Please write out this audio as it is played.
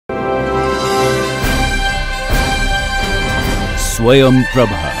Swayam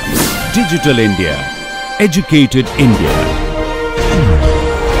Prabha. Digital India. Educated India.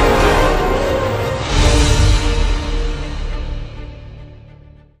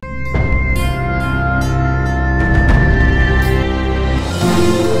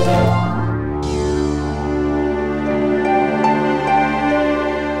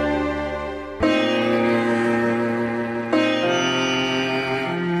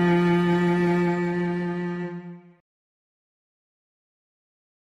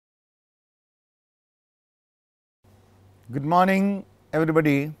 Good morning,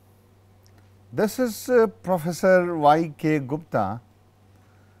 everybody. This is Professor Y. K. Gupta,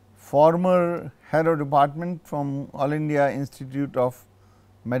 former head of department from All India Institute of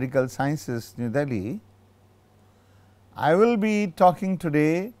Medical Sciences, New Delhi. I will be talking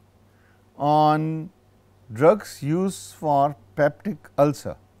today on drugs used for peptic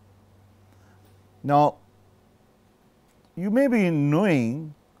ulcer. Now, you may be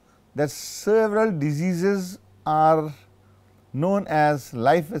knowing that several diseases are known as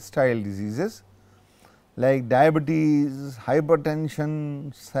lifestyle diseases like diabetes,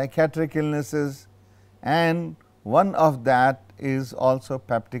 hypertension, psychiatric illnesses, and one of that is also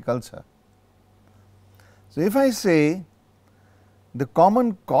peptic ulcer. So, if I say the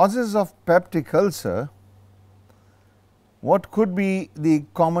common causes of peptic ulcer, what could be the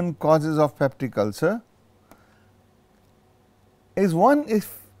common causes of peptic ulcer? Is one,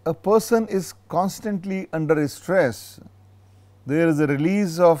 if a person is constantly under stress, there is a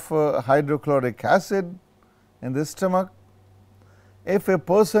release of hydrochloric acid in the stomach. If a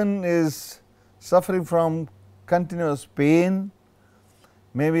person is suffering from continuous pain,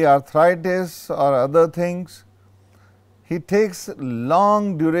 maybe arthritis or other things, he takes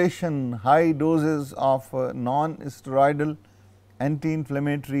long duration high doses of non-steroidal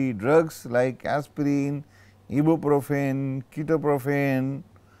anti-inflammatory drugs like aspirin, ibuprofen, ketoprofen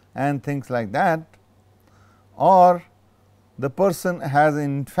and things like that, or the person has an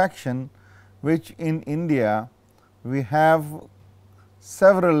infection, which in India we have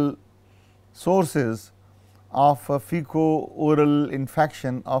several sources of fecal-oral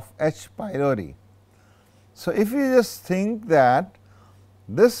infection of H. pylori. So, if you just think that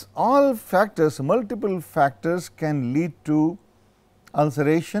this all factors, multiple factors can lead to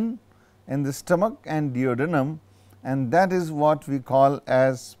ulceration in the stomach and duodenum, and that is what we call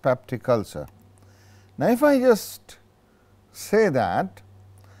as peptic ulcer. Now, if I just say that,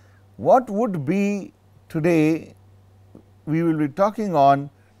 what would be today, we will be talking on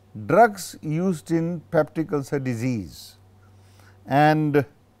drugs used in peptic ulcer disease, and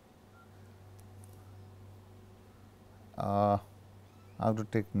I have to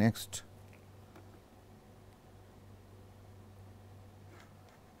take next.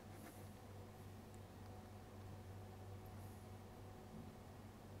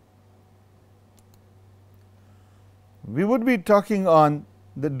 We would be talking on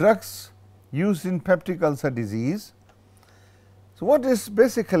the drugs used in peptic ulcer disease. So, what is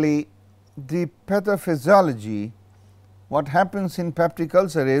basically the pathophysiology? What happens in peptic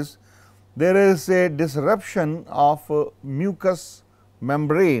ulcer is there is a disruption of mucous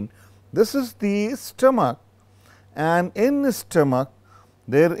membrane. This is the stomach, and in the stomach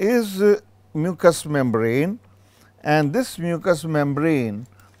there is mucous membrane, and this mucous membrane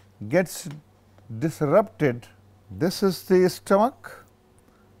gets disrupted. This is the stomach,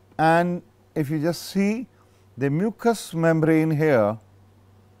 and if you just see the mucous membrane here,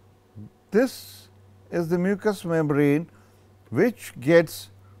 this is the mucous membrane which gets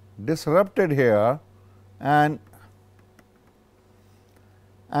disrupted here, and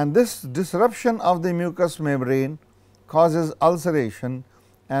this disruption of the mucous membrane causes ulceration,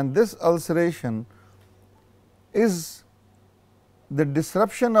 and this ulceration is the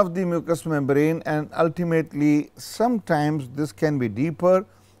disruption of the mucous membrane, and ultimately sometimes this can be deeper,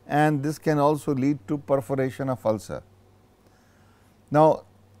 and this can also lead to perforation of ulcer. Now,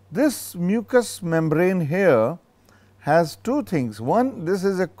 this mucous membrane here has two things. One, this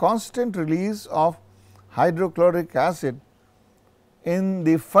is a constant release of hydrochloric acid in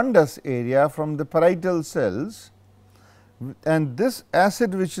the fundus area from the parietal cells, and this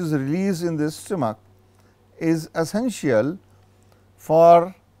acid which is released in the stomach is essential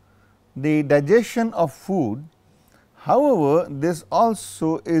for the digestion of food. However, this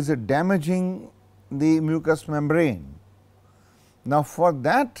also is damaging the mucous membrane. Now, for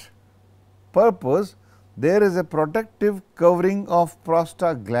that purpose, there is a protective covering of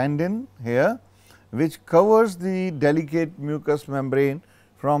prostaglandin here, which covers the delicate mucous membrane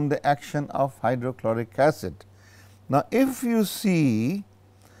from the action of hydrochloric acid. Now, if you see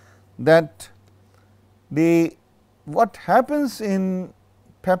that what happens in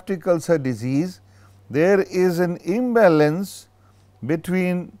peptic ulcer disease, there is an imbalance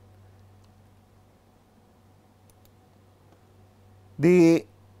between the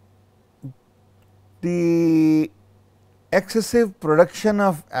excessive production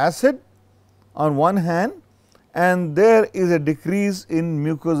of acid on one hand, and there is a decrease in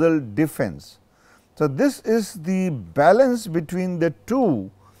mucosal defense. So, this is the balance between the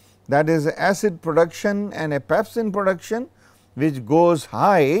two, that is acid production and a pepsin production which goes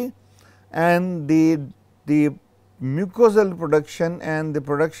high, and the mucosal production and the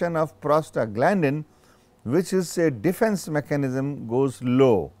production of prostaglandin, which is a defense mechanism, goes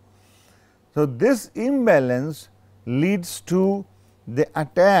low. So, this imbalance leads to the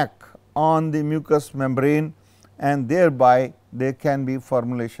attack on the mucous membrane, and thereby there can be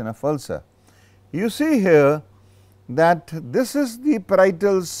formulation of ulcer. You see here that this is the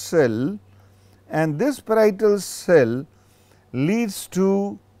parietal cell, and this parietal cell leads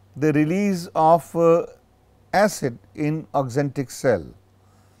to the release of acid in oxyntic cell.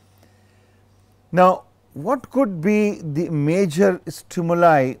 Now, what could be the major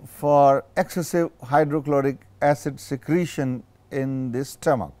stimuli for excessive hydrochloric acid secretion in the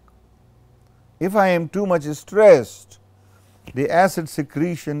stomach? If I am too much stressed, the acid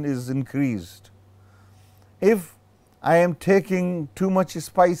secretion is increased. If I am taking too much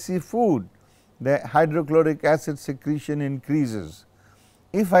spicy food, the hydrochloric acid secretion increases.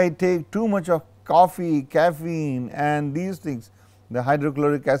 If I take too much of coffee, caffeine and these things, the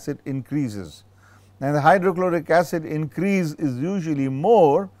hydrochloric acid increases, and the hydrochloric acid increase is usually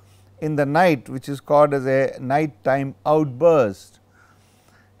more in the night, which is called as a nighttime outburst.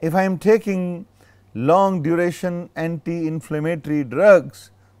 If I am taking long duration anti-inflammatory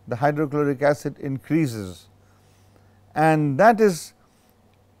drugs, the hydrochloric acid increases, and that is,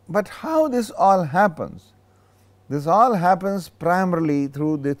 but how this all happens? This all happens primarily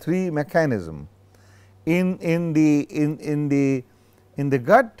through the three mechanism. In the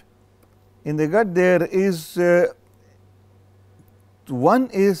gut, there is one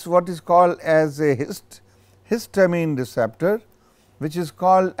is what is called as a histamine receptor, which is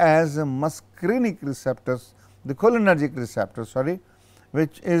called as a muscarinic receptors, the cholinergic receptor, sorry,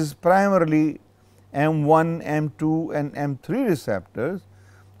 which is primarily M1, M2 and M3 receptors.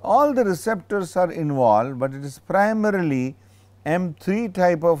 All the receptors are involved, but it is primarily M3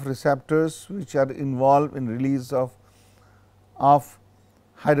 type of receptors which are involved in release of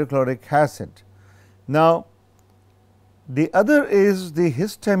hydrochloric acid. Now, the other is the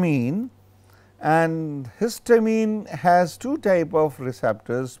histamine, and histamine has two type of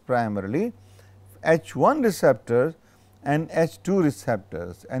receptors primarily, H1 receptors and H2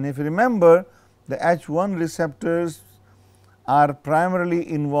 receptors. And if you remember, the H1 receptors are primarily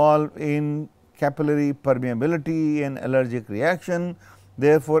involved in capillary permeability and allergic reaction.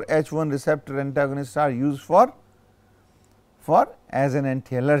 Therefore, H1 receptor antagonists are used for as an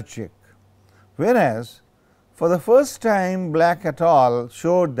antiallergic, whereas for the first time Black et al.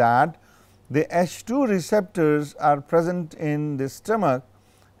 Showed that the H2 receptors are present in the stomach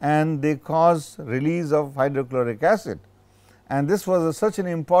and they cause release of hydrochloric acid, and this was such an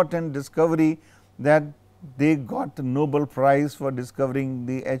important discovery that they got the Nobel Prize for discovering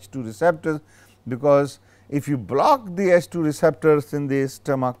the H2 receptors, because if you block the H2 receptors in the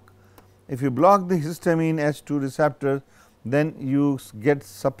stomach, if you block the histamine H2 receptors, then you get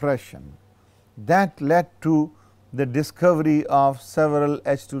suppression. That led to the discovery of several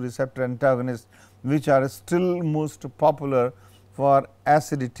H2 receptor antagonists, which are still most popular for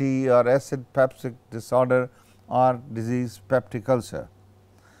acidity or acid peptic disorder or disease peptic ulcer.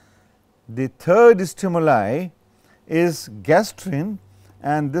 The third stimuli is gastrin,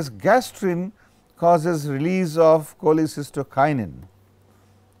 and this gastrin causes release of cholecystokinin.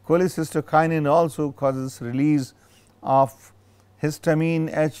 Cholecystokinin also causes release of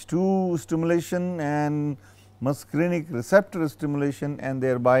histamine H2 stimulation and muscarinic receptor stimulation, and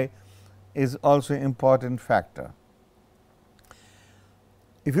thereby is also important factor.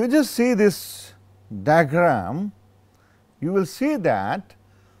 If you just see this diagram, you will see that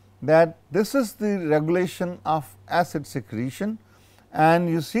this is the regulation of acid secretion, and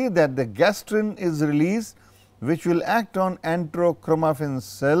you see that the gastrin is released, which will act on enterochromaffin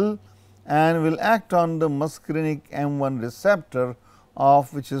cell and will act on the muscarinic M1 receptor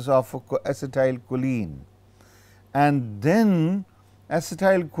of which is of acetylcholine, and then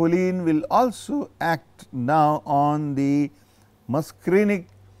acetylcholine will also act now on the muscarinic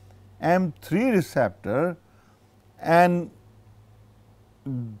M3 receptor, and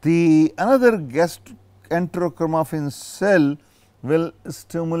the another enterochromaffin cell will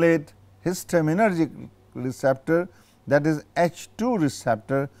stimulate histaminergic receptor, that is H2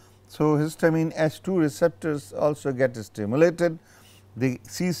 receptor. So, histamine H2 receptors also get stimulated, the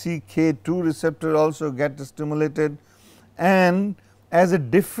CCK2 receptor also get stimulated, and as a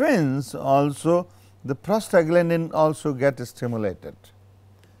defense also the prostaglandin also get stimulated.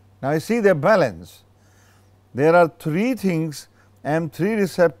 Now, you see the balance. There are three things: M3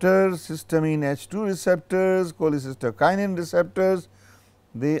 receptors, histamine H2 receptors, cholecystokinin receptors.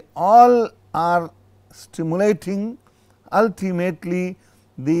 They all are stimulating ultimately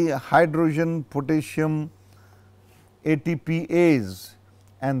the hydrogen potassium ATPase,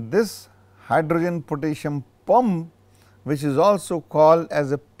 and this hydrogen potassium pump, which is also called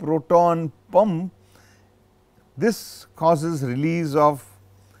as a proton pump, this causes release of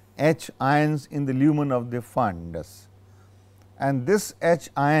H ions in the lumen of the fundus, and this H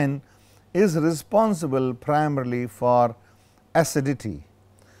ion is responsible primarily for acidity.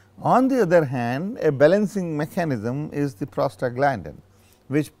 On the other hand, a balancing mechanism is the prostaglandin,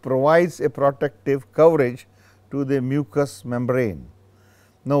 which provides a protective coverage to the mucous membrane.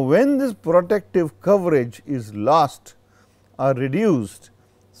 Now, when this protective coverage is lost or reduced,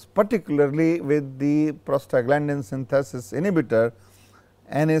 particularly with the prostaglandin synthesis inhibitor,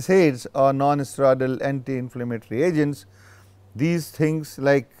 NSAIDs or non-steroidal anti-inflammatory agents, these things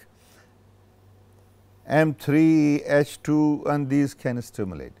like M3, H2 and these can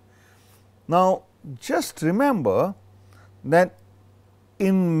stimulate. Now, just remember that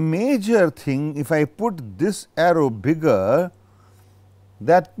in major thing, if I put this arrow bigger,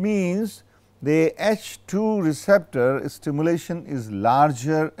 that means the H2 receptor stimulation is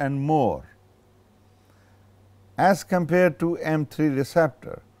larger and more as compared to M3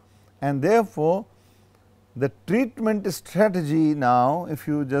 receptor, and therefore, the treatment strategy now, if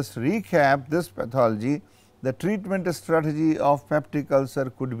you just recap this pathology, the treatment strategy of peptic ulcer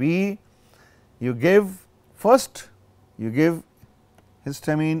could be: you give first, you give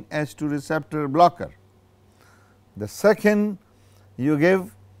histamine H2 receptor blocker. The second, you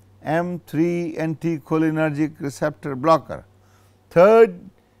give M3 anticholinergic receptor blocker. Third,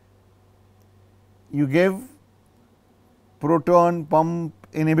 you give proton pump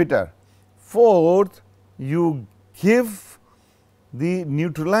inhibitor. Fourth, you give the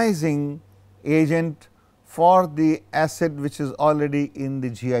neutralizing agent for the acid which is already in the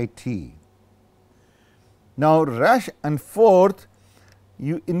GIT. Now, and fourth,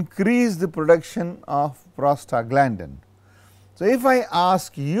 you increase the production of prostaglandin. So, if I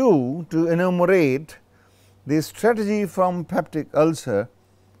ask you to enumerate the strategy from peptic ulcer,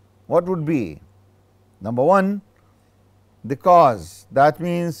 what would be? Number 1, the cause, that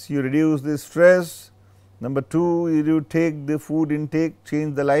means you reduce the stress. Number 2, you take the food intake,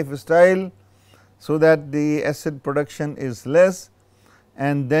 change the lifestyle, so that the acid production is less,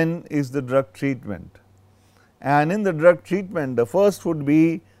 and then is the drug treatment. And in the drug treatment, the first would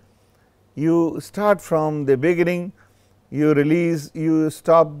be you start from the beginning, you release, you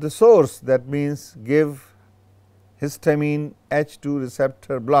stop the source, that means give histamine H2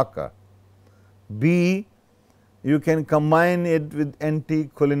 receptor blocker. B, you can combine it with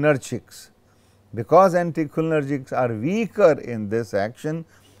anticholinergics, because anticholinergics are weaker in this action,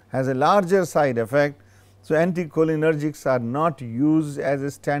 has a larger side effect. So, anticholinergics are not used as a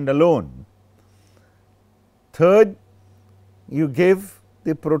standalone. Third, you give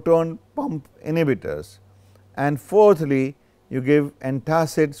the proton pump inhibitors, and fourthly, you give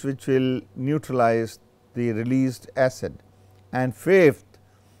antacids which will neutralize the released acid, and fifth,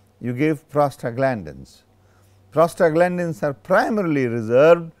 you give prostaglandins. Prostaglandins are primarily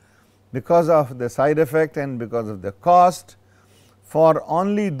reserved because of the side effect and because of the cost for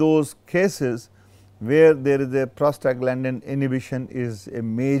only those cases where there is a prostaglandin inhibition is a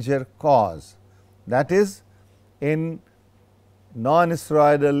major cause, that is in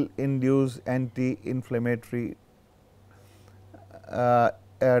non-steroidal induced anti-inflammatory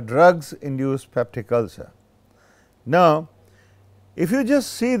drugs induced peptic ulcer. Now, if you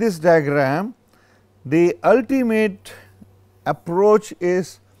just see this diagram, the ultimate approach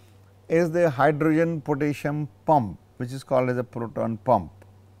is the hydrogen potassium pump, which is called as a proton pump.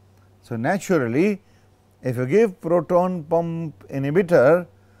 So, naturally, if you give proton pump inhibitor,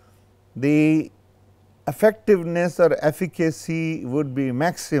 the effectiveness or efficacy would be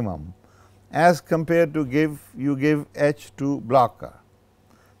maximum as compared to you give H2 blocker,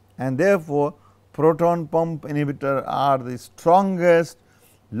 and therefore, proton pump inhibitor are the strongest,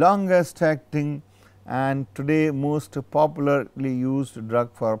 longest acting and today most popularly used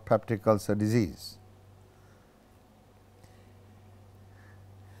drug for peptic ulcer disease.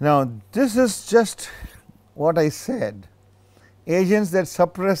 Now, this is just what I said: agents that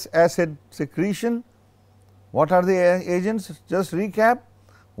suppress acid secretion What are the agents? Just recap.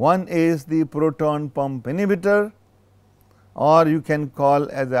 One is the proton pump inhibitor, or you can call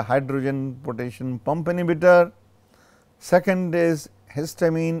as a hydrogen potassium pump inhibitor. Second is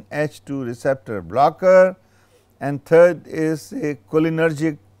histamine H2 receptor blocker, and third is a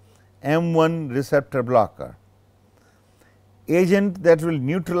cholinergic M1 receptor blocker. Agent that will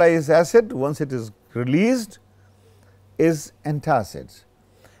neutralize acid once it is released is antacids.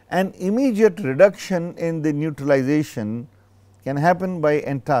 An immediate reduction in the neutralization can happen by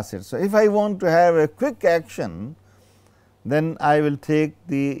antacids. So, if I want to have a quick action, then I will take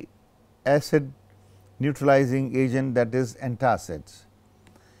the acid neutralizing agent, that is antacids.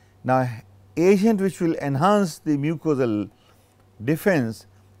 Now, agent which will enhance the mucosal defense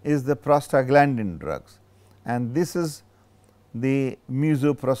is the prostaglandin drugs, and this is the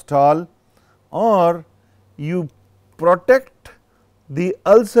misoprostol, or you protect the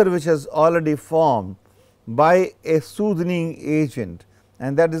ulcer which has already formed by a soothing agent,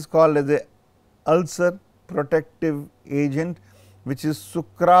 and that is called as a ulcer protective agent, which is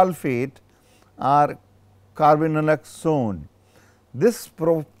sucralfate or carbinolactone.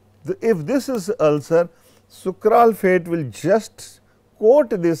 If this is ulcer, sucralfate will just coat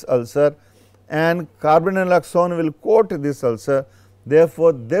this ulcer and carbinolactone will coat this ulcer.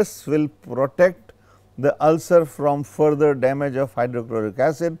 Therefore, this will protect the ulcer from further damage of hydrochloric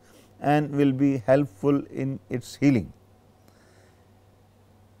acid and will be helpful in its healing.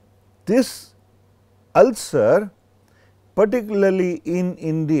 This ulcer, particularly in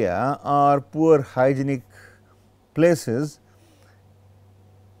India or poor hygienic places,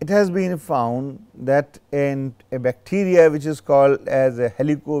 it has been found that a bacteria which is called as a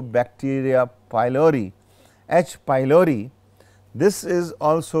Helicobacteria pylori, H. pylori, this is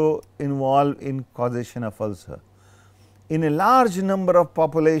also involved in causation of ulcer. In a large number of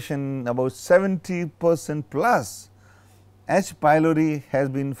population, about 70% plus, H. pylori has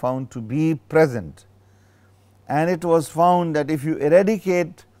been found to be present, and it was found that if you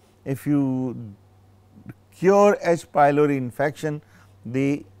eradicate, if you cure H. pylori infection,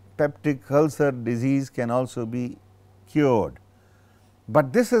 the peptic ulcer disease can also be cured.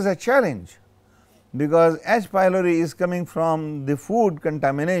 But this is a challenge, because H. pylori is coming from the food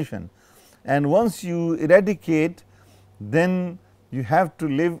contamination, and once you eradicate, then you have to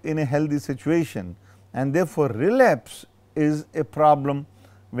live in a healthy situation, and therefore, relapse is a problem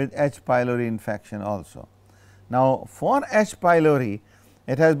with H. pylori infection also. Now, for H. pylori,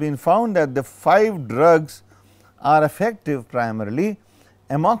 it has been found that the 5 drugs are effective, primarily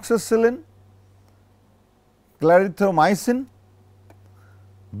amoxicillin, clarithromycin,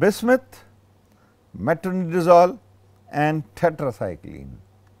 bismuth, metronidazole and tetracycline.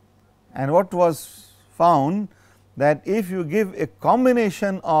 And what was found, that if you give a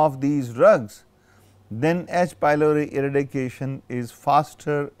combination of these drugs, then H. pylori eradication is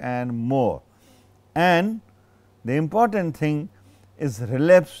faster and more, and the important thing is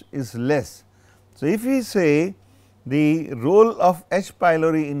relapse is less. So, if we say the role of H.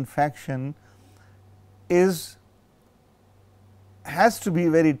 pylori infection has to be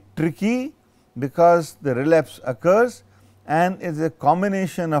very tricky, because the relapse occurs and is a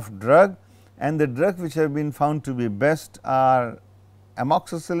combination of drug, and the drugs which have been found to be best are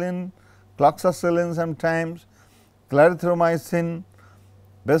amoxicillin, cloxacillin sometimes, clarithromycin,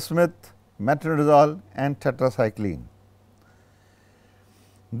 bismuth, metronidazole and tetracycline.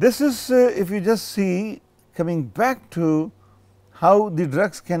 This is if you just see, coming back to how the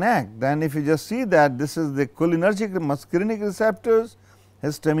drugs can act, then if you just see that this is the cholinergic muscarinic receptors,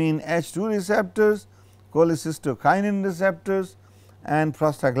 histamine H2 receptors, cholecystokinin receptors and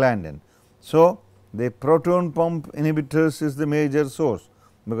prostaglandin. So, the proton pump inhibitors is the major source,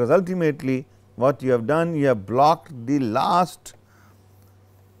 because ultimately what you have done, you have blocked the last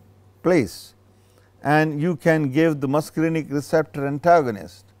place, and you can give the muscarinic receptor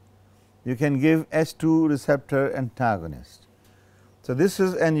antagonist, you can give H2 receptor antagonist. So, this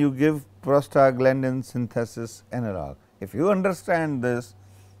is, and you give prostaglandin synthesis analog. If you understand this,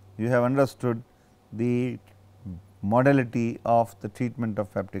 you have understood the modality of the treatment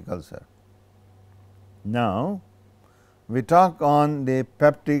of peptic ulcer. Now, we talk on the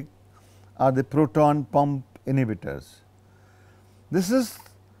peptic or the proton pump inhibitors. This is,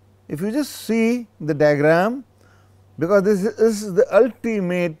 if you just see the diagram, because this is the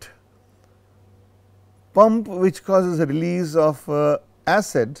ultimate pump which causes a release of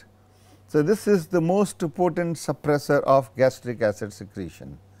acid. So, this is the most potent suppressor of gastric acid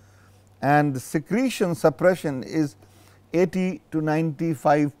secretion, and the secretion suppression is 80 to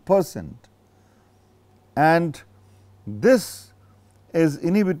 95%, and this is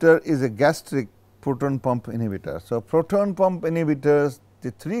inhibitor is a gastric proton pump inhibitor. So, proton pump inhibitors,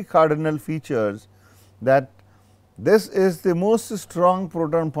 the three cardinal features that this is the most strong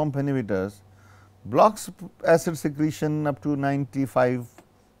proton pump inhibitors, blocks acid secretion up to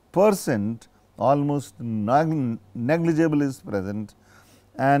 95%, almost negligible is present,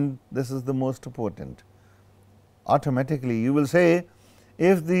 and this is the most potent. Automatically you will say,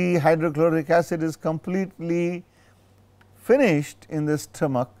 if the hydrochloric acid is completely finished in the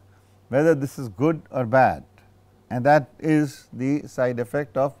stomach, whether this is good or bad, and that is the side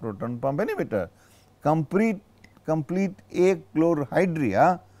effect of proton pump inhibitor. Complete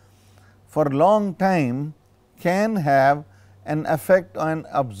achlorhydria for long time can have an effect on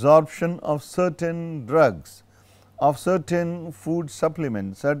absorption of certain drugs, of certain food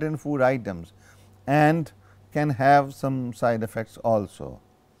supplements, certain food items, and can have some side effects also.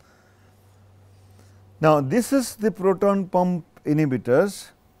 Now, this is the proton pump inhibitors.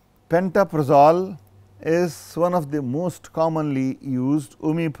 Pantoprazole is one of the most commonly used,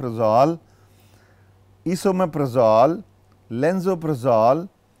 omeprazole, esomeprazole, lansoprazole,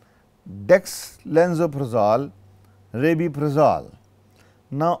 dexlansoprazole, rabeprazole.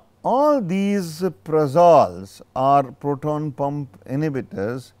 Now, all these prazoles or proton pump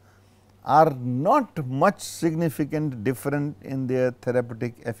inhibitors are not much significant different in their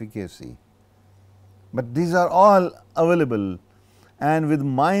therapeutic efficacy, but these are all available and with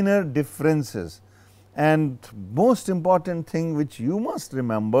minor differences. And most important thing which you must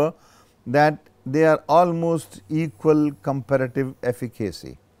remember, that they are almost equal comparative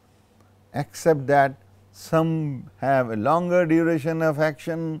efficacy, except that some have a longer duration of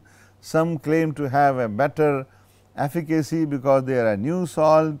action, some claim to have a better efficacy because they are a new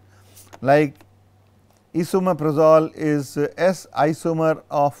salt, like esomeprazole is S isomer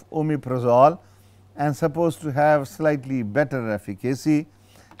of omeprazole and supposed to have slightly better efficacy.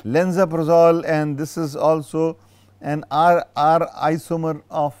 Lansoprazole, and this is also an R isomer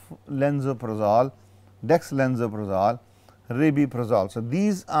of lansoprazole, dexlansoprazole, rabeprazole. So,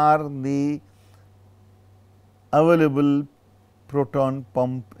 these are the available proton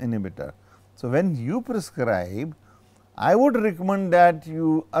pump inhibitor. So, when you prescribe, I would recommend that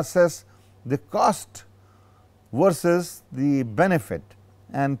you assess the cost versus the benefit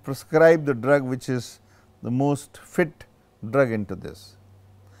and prescribe the drug which is the most fit drug into this.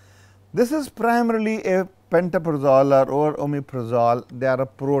 This is primarily a pantoprazole or omeprazole. They are a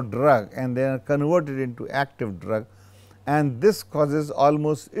prodrug and they are converted into active drug, and this causes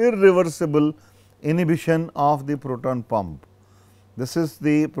almost irreversible inhibition of the proton pump. This is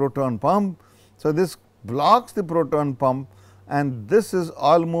the proton pump. So, this blocks the proton pump and this is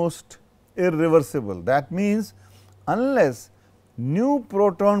almost irreversible. That means, unless new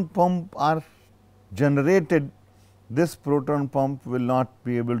proton pump are generated, this proton pump will not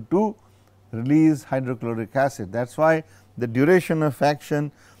be able to release hydrochloric acid. That is why the duration of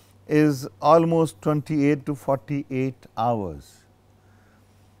action is almost 28 to 48 hours.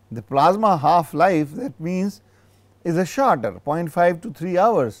 The plasma half life, that means, is a shorter 0.5 to 3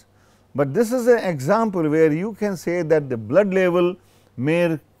 hours, but this is an example where you can say that the blood level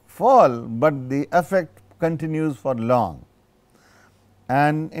may fall, but the effect continues for long,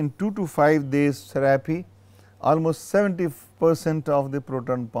 and in 2 to 5 days therapy almost 70% of the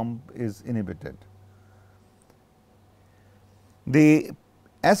proton pump is inhibited. The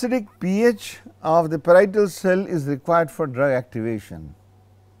acidic pH of the parietal cell is required for drug activation,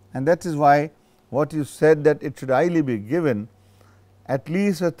 and that is why what you said that it should ideally be given at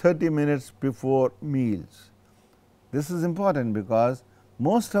least 30 minutes before meals. This is important because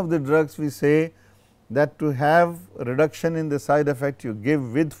most of the drugs we say that to have reduction in the side effect you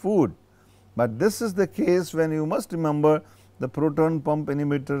give with food, but this is the case when you must remember the proton pump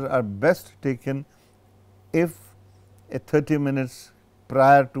inhibitors are best taken if a 30 minutes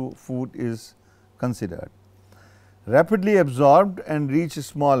prior to food is considered. Rapidly absorbed and reach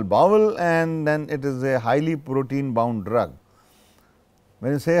small bowel, and then it is a highly protein bound drug.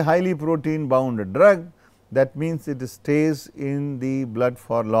 When you say highly protein bound drug, that means it stays in the blood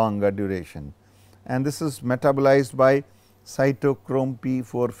for longer duration, and this is metabolized by cytochrome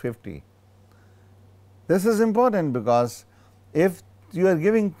P450. This is important because if you are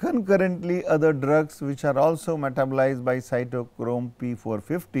giving concurrently other drugs which are also metabolized by cytochrome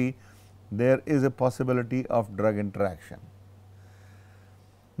P450, there is a possibility of drug interaction.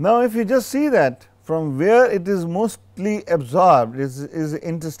 Now, if you just see that from where it is mostly absorbed is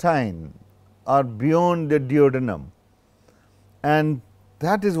intestine or beyond the duodenum, and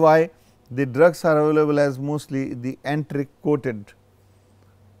that is why the drugs are available as mostly the enteric coated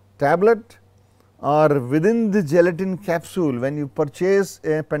tablet or within the gelatin capsule. When you purchase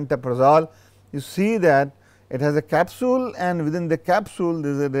a pantoprazole, you see that it has a capsule, and within the capsule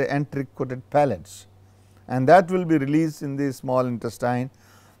there is the enteric coated pellets, and that will be released in the small intestine.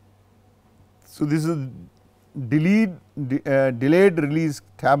 So, this is delayed release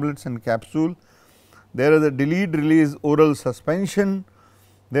tablets and capsule. There is a delayed release oral suspension,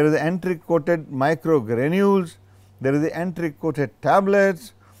 there is the enteric coated microgranules, there is the enteric coated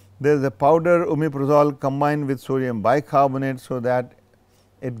tablets, there is a powder omeprazole combined with sodium bicarbonate, so that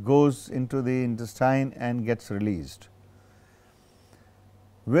it goes into the intestine and gets released.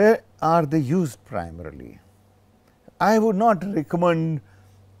 Where are they used primarily? I would not recommend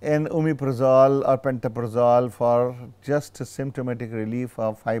an omeprazole or pantoprazole for just a symptomatic relief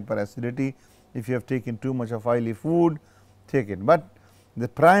of hyperacidity. If you have taken too much of oily food, take it, but the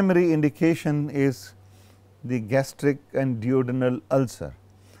primary indication is the gastric and duodenal ulcer.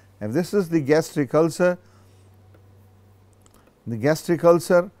 If this is the gastric ulcer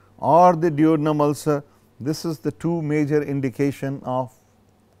or the duodenum ulcer, this is the two major indication of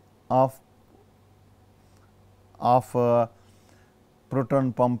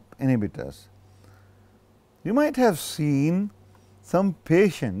proton pump inhibitors. You might have seen some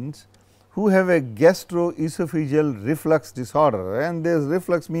patients who have a gastroesophageal reflux disorder, and this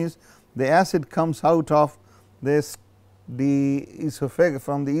reflux means the acid comes out of the esophagus,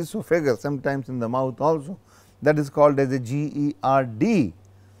 from the esophagus, sometimes in the mouth also, that is called as a GERD,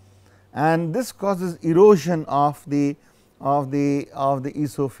 and this causes erosion of the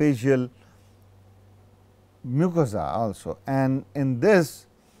esophageal mucosa also, and in this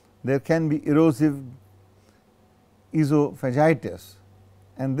there can be erosive esophagitis.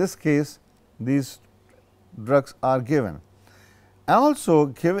 In this case, these drugs are given. Also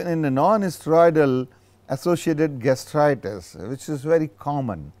given in a non-steroidal associated gastritis, which is very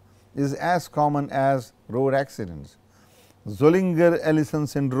common, is as common as road accidents. Zollinger-Ellison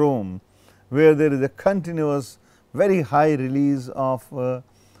syndrome, where there is a continuous very high release of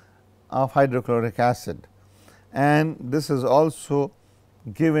hydrochloric acid, and this is also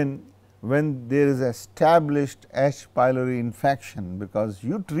given when there is established H. pylori infection, because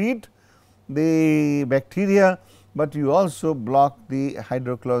you treat the bacteria, but you also block the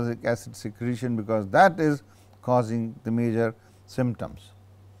hydrochloric acid secretion, because that is causing the major symptoms.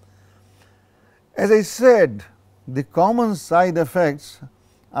 As I said, the common side effects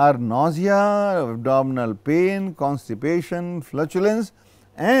are nausea, abdominal pain, constipation, flatulence,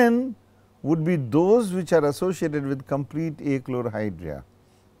 and would be those which are associated with complete achlorhydria.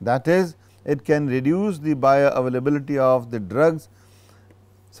 That is, it can reduce the bioavailability of the drugs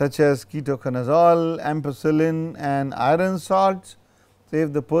such as ketoconazole, ampicillin and iron salts. So,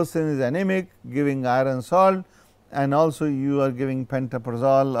 if the person is anemic, giving iron salt, and also you are giving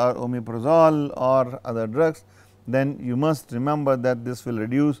pantoprazole or omeprazole or other drugs, then you must remember that this will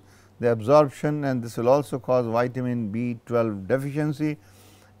reduce the absorption, and this will also cause vitamin B12 deficiency,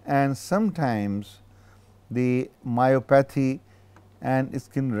 and sometimes the myopathy and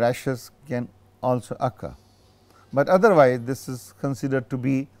skin rashes can also occur, but otherwise this is considered to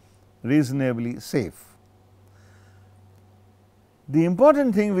be reasonably safe. The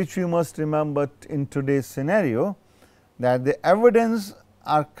important thing which we must remember in today's scenario, that the evidence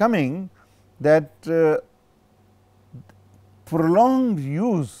are coming that prolonged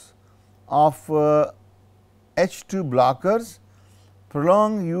use of H2 blockers,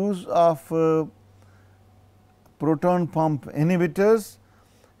 prolonged use of proton pump inhibitors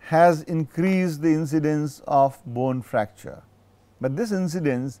has increased the incidence of bone fracture, but this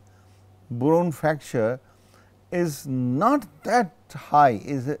incidence bone fracture is not that high,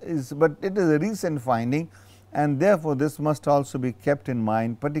 but it is a recent finding, and therefore, this must also be kept in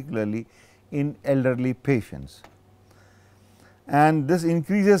mind, particularly in elderly patients. And this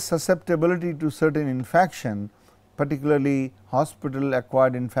increases susceptibility to certain infection, particularly hospital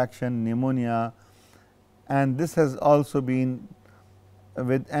acquired infection, pneumonia, and this has also been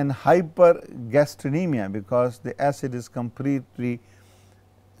with an hypergastrinemia, because the acid is completely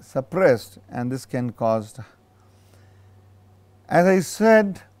suppressed, and this can cause. As I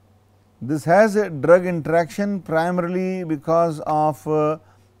said, this has a drug interaction primarily because of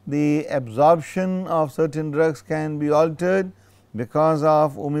the absorption of certain drugs can be altered, because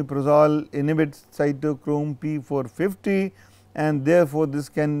of omeprazole inhibits cytochrome P450, and therefore, this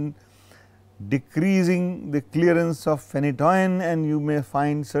can decreasing the clearance of phenytoin, and you may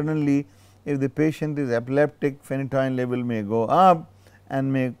find suddenly if the patient is epileptic, phenytoin level may go up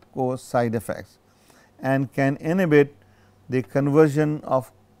and may cause side effects, and can inhibit the conversion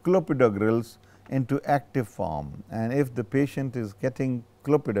of clopidogrels into active form. And if the patient is getting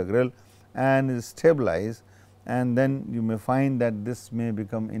clopidogrel and is stabilized, and then you may find that this may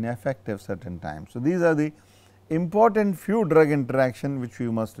become ineffective certain times. So, these are the important few drug interaction which we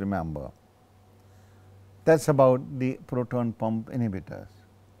must remember. That is about the proton pump inhibitors.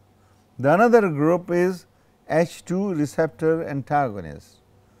 The another group is H2 receptor antagonists,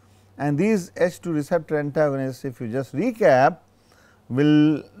 and these H2 receptor antagonists, if you just recap,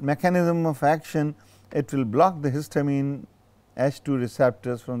 will mechanism of action, it will block the histamine H2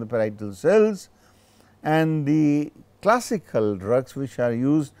 receptors from the parietal cells, and the classical drugs which are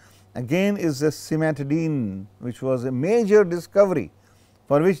used again is the cimetidine, which was a major discovery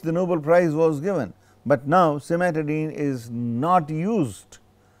for which the Nobel Prize was given, but now cimetidine is not used.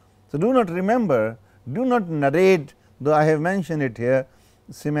 So, do not remember, do not narrate, though I have mentioned it here,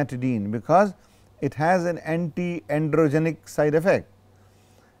 cimetidine, because it has an anti-androgenic side effect.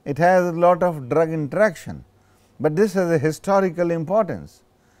 It has a lot of drug interaction, but this has a historical importance.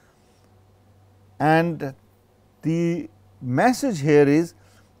 And the message here is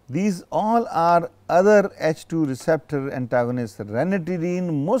these all are other H2 receptor antagonists.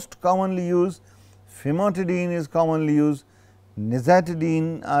 Ranitidine most commonly used, famotidine is commonly used,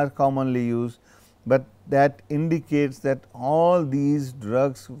 nizatidine are commonly used, but that indicates that all these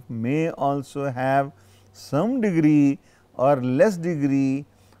drugs may also have some degree or less degree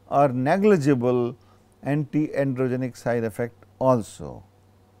or negligible anti-androgenic side effect also.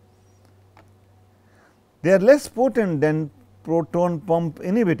 They are less potent than proton pump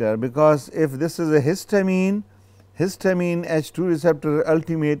inhibitor, because if this is a histamine H2 receptor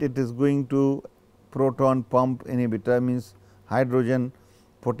ultimate, it is going to proton pump inhibitor, means hydrogen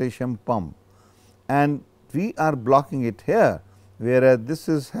potassium pump, and we are blocking it here, whereas this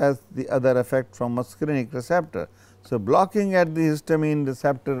has the other effect from muscarinic receptor. So, blocking at the histamine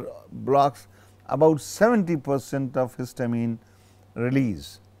receptor blocks about 70% of histamine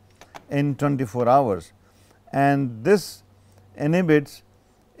release in 24 hours, and this inhibits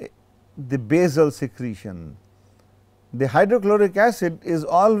the basal secretion. The hydrochloric acid is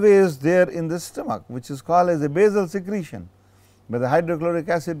always there in the stomach, which is called as a basal secretion, but the hydrochloric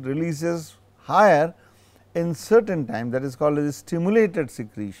acid releases higher in certain time, that is called as a stimulated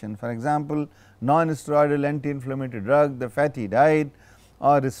secretion. For example, non-steroidal anti-inflammatory drug, the fatty diet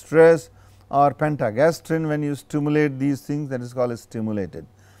or stress or pentagastrin, when you stimulate these things, that is called as stimulated.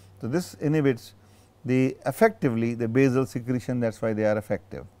 So, this inhibits the effectively the basal secretion, that is why they are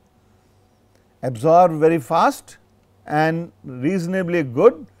effective. Absorb very fast and reasonably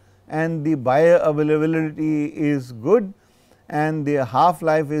good, and the bioavailability is good, and the half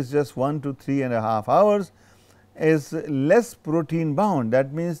life is just 1 to 3.5 hours, is less protein bound.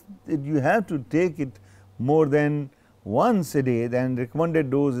 That means that you have to take it more than once a day, then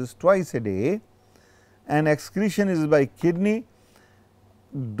recommended dose is twice a day, and excretion is by kidney.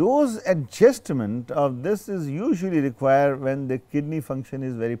 Dose adjustment of this is usually required when the kidney function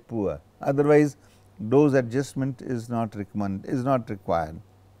is very poor, otherwise dose adjustment is not required.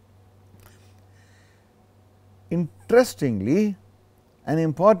 Interestingly and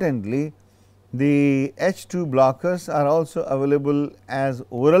importantly, the H2 blockers are also available as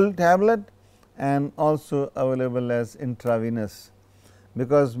oral tablet and also available as intravenous,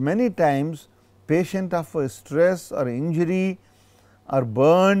 because many times patient of a stress or injury or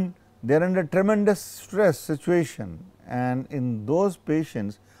burn, they are under tremendous stress situation, and in those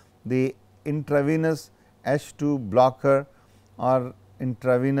patients the intravenous H2 blocker or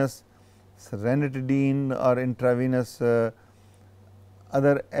intravenous ranitidine or intravenous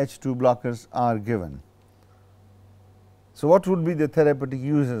other H2 blockers are given. So, what would be the therapeutic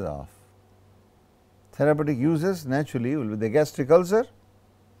uses of? Therapeutic uses naturally will be the gastric ulcer.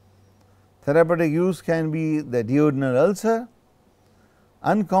 Therapeutic use can be the duodenal ulcer,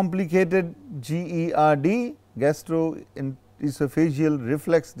 uncomplicated GERD, gastroesophageal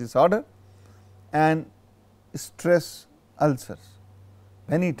reflux disorder, and stress ulcers.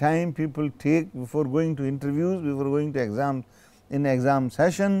 Many time people take before going to interviews, before going to exam, in exam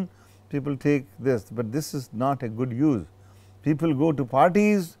session, people take this, but this is not a good use. People go to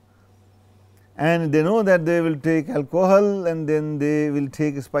parties and they know that they will take alcohol and then they will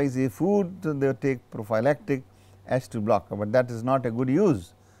take spicy food, so they will take prophylactic H2 blocker, but that is not a good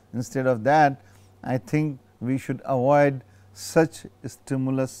use. Instead of that, I think we should avoid such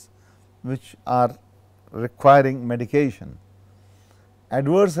stimulus which are requiring medication.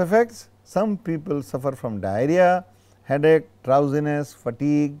 Adverse effects: some people suffer from diarrhea, headache, drowsiness,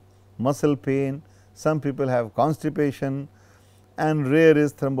 fatigue, muscle pain, some people have constipation, and rare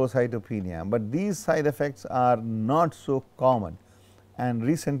is thrombocytopenia, but these side effects are not so common. And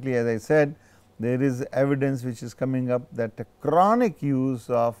recently, as I said, there is evidence which is coming up that the chronic use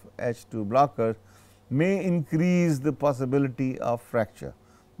of H2 blockers may increase the possibility of fracture,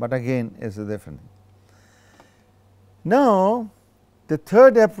 but again is a different thing. Now, the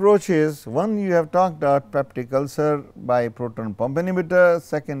third approach is, one you have talked about peptic ulcer by proton pump inhibitor,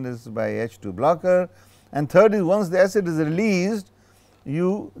 second is by H2 blocker, and third is once the acid is released,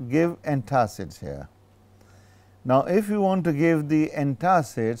 you give antacids here. Now, if you want to give the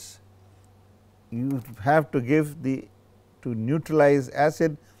antacids, you have to give the, to neutralize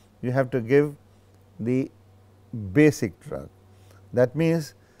acid, you have to give the basic drug. That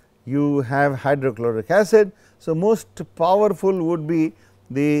means, you have hydrochloric acid. So, most powerful would be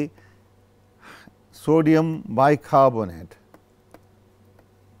the sodium bicarbonate.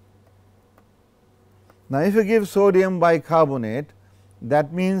 Now, if you give sodium bicarbonate,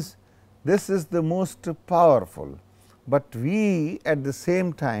 that means this is the most powerful, but we at the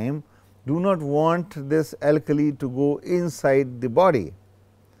same time do not want this alkali to go inside the body.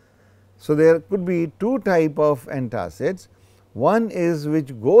 So, there could be two type of antacids. One is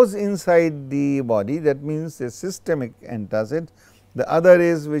which goes inside the body, that means a systemic antacid. The other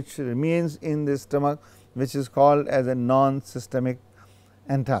is which remains in the stomach, which is called as a non-systemic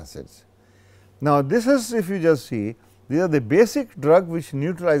antacids. Now, this is, if you just see, these are the basic drug which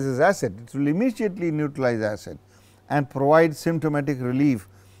neutralizes acid. It will immediately neutralize acid and provide symptomatic relief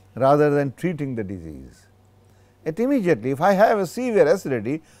rather than treating the disease. It immediately, if I have a severe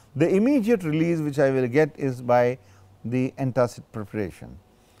acidity, the immediate release which I will get is by the antacid preparation.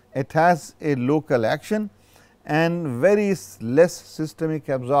 It has a local action and very less systemic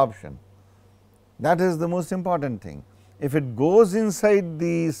absorption. That is the most important thing. If it goes inside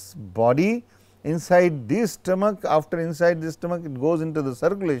the body, inside the stomach, after inside the stomach it goes into the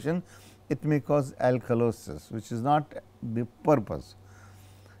circulation, it may cause alkalosis, which is not the purpose.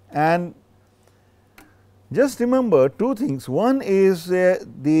 And just remember two things. One is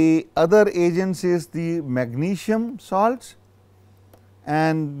the other agents is the magnesium salts,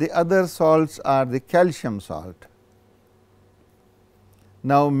 and the other salts are the calcium salt.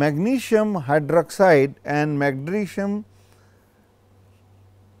 Now, magnesium hydroxide and magnesium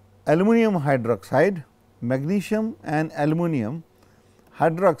aluminum hydroxide, magnesium and aluminum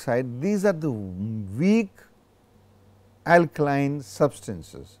hydroxide, these are the weak alkaline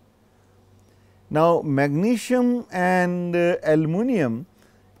substances. Now, magnesium and aluminum,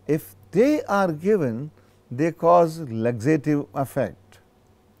 if they are given, they cause laxative effect.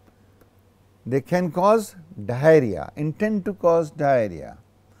 They can cause diarrhea, intend to cause diarrhea,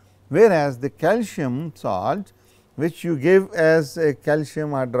 whereas the calcium salt which you give as a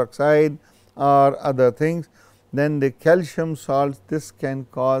calcium hydroxide or other things, then the calcium salts, this can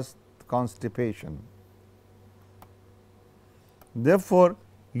cause constipation. Therefore,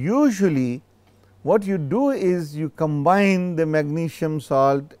 usually what you do is you combine the magnesium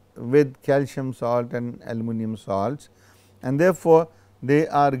salt with calcium salt and aluminum salts, and therefore, they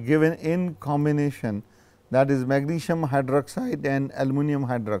are given in combination, that is magnesium hydroxide and aluminum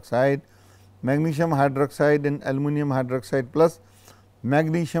hydroxide, magnesium hydroxide and aluminum hydroxide plus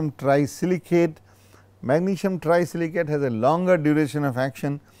magnesium trisilicate. Magnesium trisilicate has a longer duration of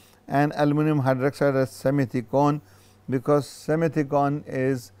action and aluminum hydroxide has semethicone, because semethicone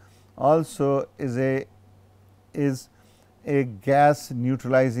is also is a gas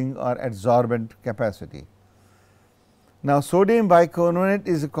neutralizing or adsorbent capacity. Now, sodium bicarbonate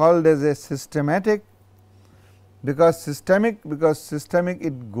is called as a systematic, because systemic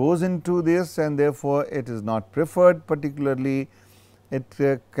it goes into this and therefore, it is not preferred, particularly it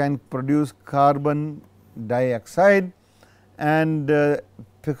can produce carbon dioxide, and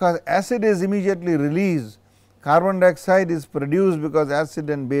because acid is immediately released, carbon dioxide is produced because acid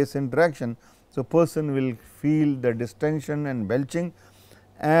and base interaction. So, person will feel the distension and belching,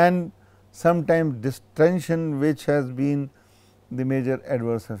 and sometimes distension which has been the major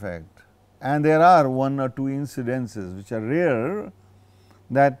adverse effect. And there are one or two incidences which are rare,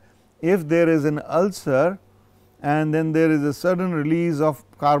 that if there is an ulcer and then there is a sudden release of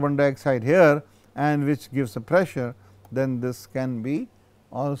carbon dioxide here and which gives a pressure, then this can be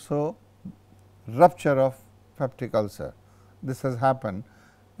also rupture of peptic ulcer. This has happened,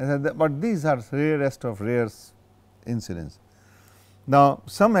 but these are rarest of rare incidents. Now,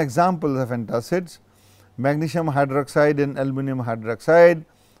 some examples of antacids: magnesium hydroxide and aluminum hydroxide,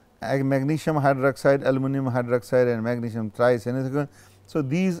 magnesium hydroxide, aluminum hydroxide and magnesium trisimethicone. So,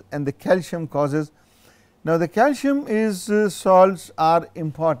 these and the calcium causes. Now, the calcium is salts are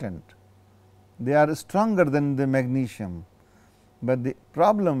important, they are stronger than the magnesium, but the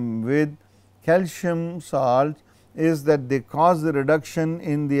problem with calcium salt is that they cause the reduction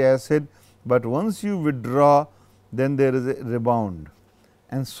in the acid, but once you withdraw, then there is a rebound,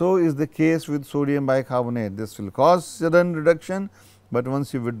 and so is the case with sodium bicarbonate. This will cause sudden reduction, but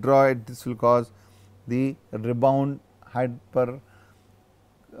once you withdraw it, this will cause the rebound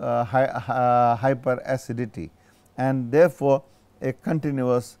hyperacidity, and therefore, a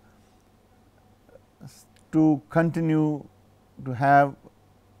continuous to continue to have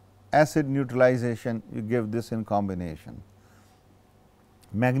acid neutralization, you give this in combination.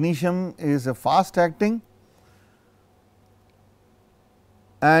 Magnesium is a fast acting,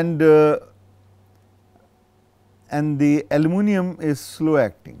 and the aluminum is slow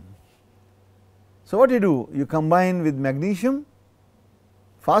acting. So, what you do? You combine with magnesium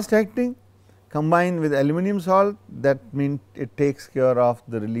fast acting, combine with aluminum salt, that means it takes care of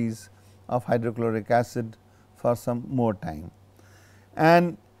the release of hydrochloric acid for some more time.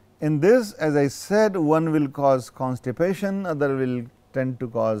 And in this, as I said, one will cause constipation, other will tend to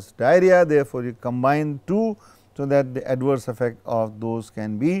cause diarrhea. Therefore, you combine two, so that the adverse effect of those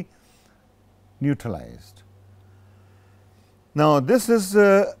can be neutralized. Now, this is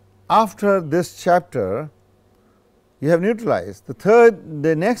after this chapter you have neutralized.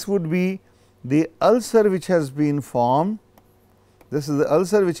 The next would be the ulcer which has been formed. This is the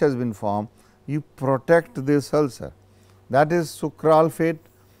ulcer which has been formed. You protect this ulcer, that is sucralfate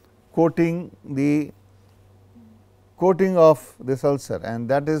coating of this ulcer, and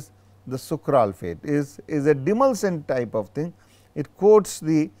that is the sucralfate is a demulcent type of thing. It coats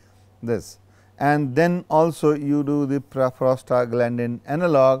this, and then also you do the prostaglandin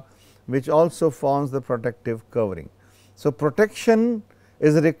analog, which also forms the protective covering. So, protection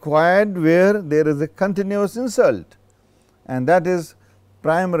is required where there is a continuous insult, and that is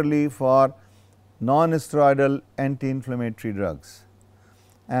primarily for non-steroidal anti-inflammatory drugs.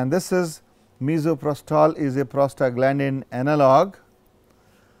 And this is misoprostol is a prostaglandin analog,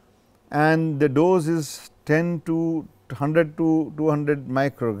 and the dose is 10 to 100 to 200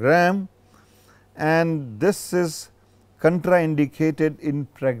 microgram, and this is contraindicated in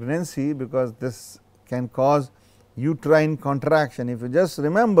pregnancy, because this can cause uterine contraction. If you just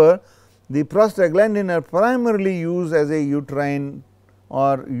remember, the prostaglandin are primarily used as a uterine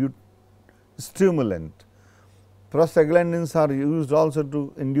or stimulant. Prostaglandins are used also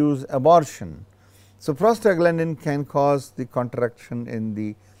to induce abortion. So, prostaglandin can cause the contraction in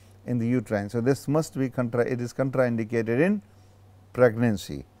the uterine. So, this must be it is contraindicated in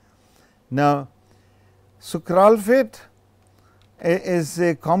pregnancy. Now, sucralfate is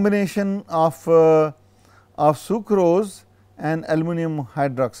a combination of sucrose and aluminum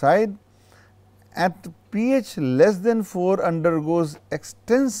hydroxide. At pH less than 4 undergoes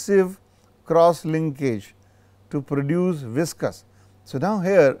extensive cross linkage to produce viscous. So, now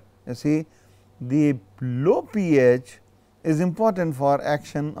here you see the low pH is important for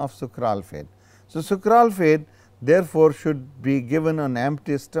action of sucralfate. So, sucralfate therefore should be given on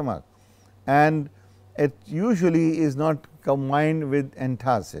empty stomach, and it usually is not combined with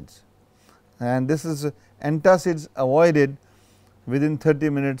antacids, and this is antacids avoided within 30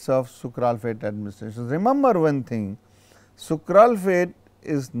 minutes of sucralfate administration. Remember one thing, sucralfate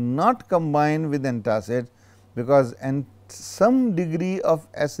is not combined with antacid, because some degree of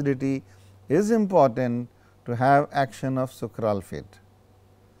acidity is important to have action of sucralfate.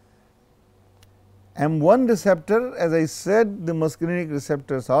 M1 receptor, as I said, the muscarinic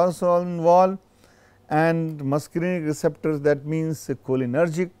receptors are also involved, and muscarinic receptors, that means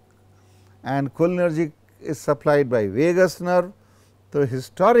cholinergic, and cholinergic is supplied by vagus nerve. So,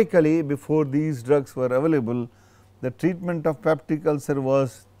 historically before these drugs were available, the treatment of peptic ulcer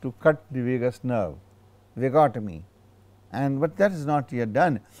was to cut the vagus nerve, vagotomy, but that is not yet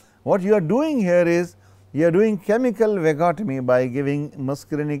done. What you are doing here is you are doing chemical vagotomy by giving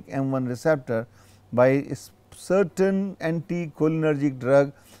muscarinic M1 receptor by a certain anticholinergic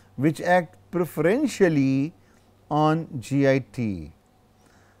drug which act preferentially on GIT,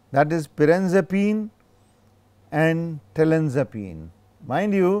 that is pirenzepine and telenzapine.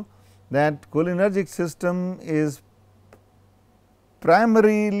 Mind you that cholinergic system is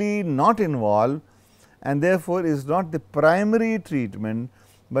primarily not involved, and therefore, is not the primary treatment,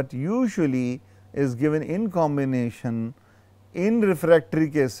 but usually is given in combination in refractory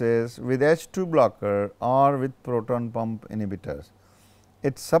cases with H2 blocker or with proton pump inhibitors.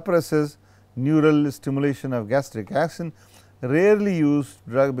 It suppresses neural stimulation of gastric action, rarely used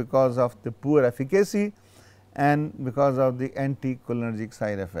drug because of the poor efficacy and because of the anticholinergic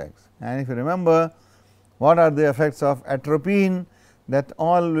side effects. And if you remember, what are the effects of atropine? That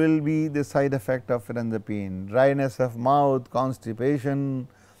all will be the side effect of pirenzepine: dryness of mouth, constipation,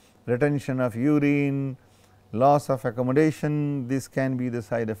 retention of urine, loss of accommodation. This can be the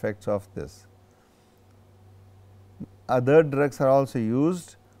side effects of this. other drugs are also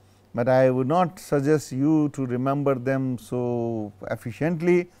used, but I would not suggest you to remember them so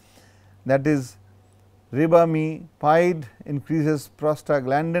efficiently. That is, ribamypide increases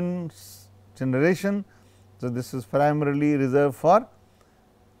prostaglandin generation. So, this is primarily reserved for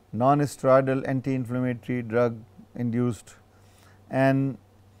non-steroidal anti-inflammatory drug induced, and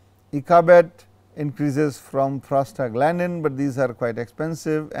icabet increases from prostaglandin, but these are quite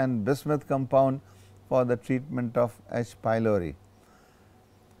expensive, and bismuth compound for the treatment of H. pylori.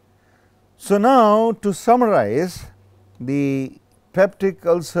 So, now to summarize the peptic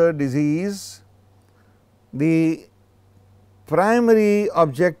ulcer disease, the primary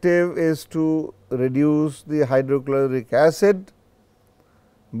objective is to reduce the hydrochloric acid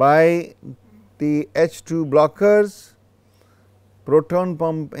by the H2 blockers, proton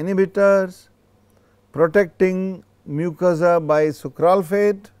pump inhibitors, protecting mucosa by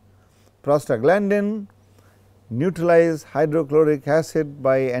sucralfate, prostaglandin, neutralize hydrochloric acid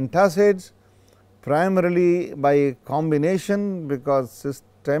by antacids, primarily by combination, because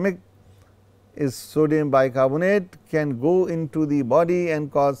systemic is sodium bicarbonate can go into the body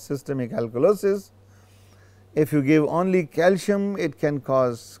and cause systemic alkalosis. If you give only calcium, it can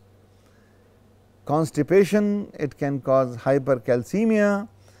cause constipation, it can cause hypercalcemia.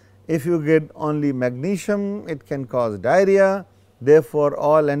 If you get only magnesium, it can cause diarrhea. Therefore,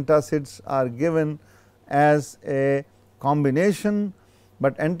 all antacids are given as a combination,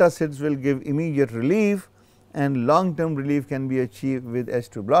 but antacids will give immediate relief and long term relief can be achieved with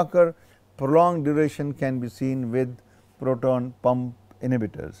H2 blocker. Prolonged duration can be seen with proton pump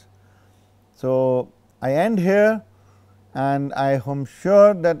inhibitors. So, I end here, and I am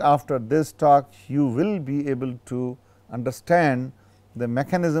sure that after this talk you will be able to understand the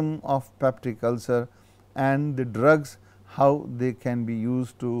mechanism of peptic ulcer and the drugs, how they can be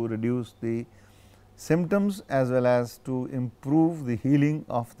used to reduce the symptoms as well as to improve the healing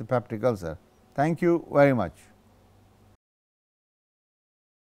of the peptic ulcer. Thank you very much.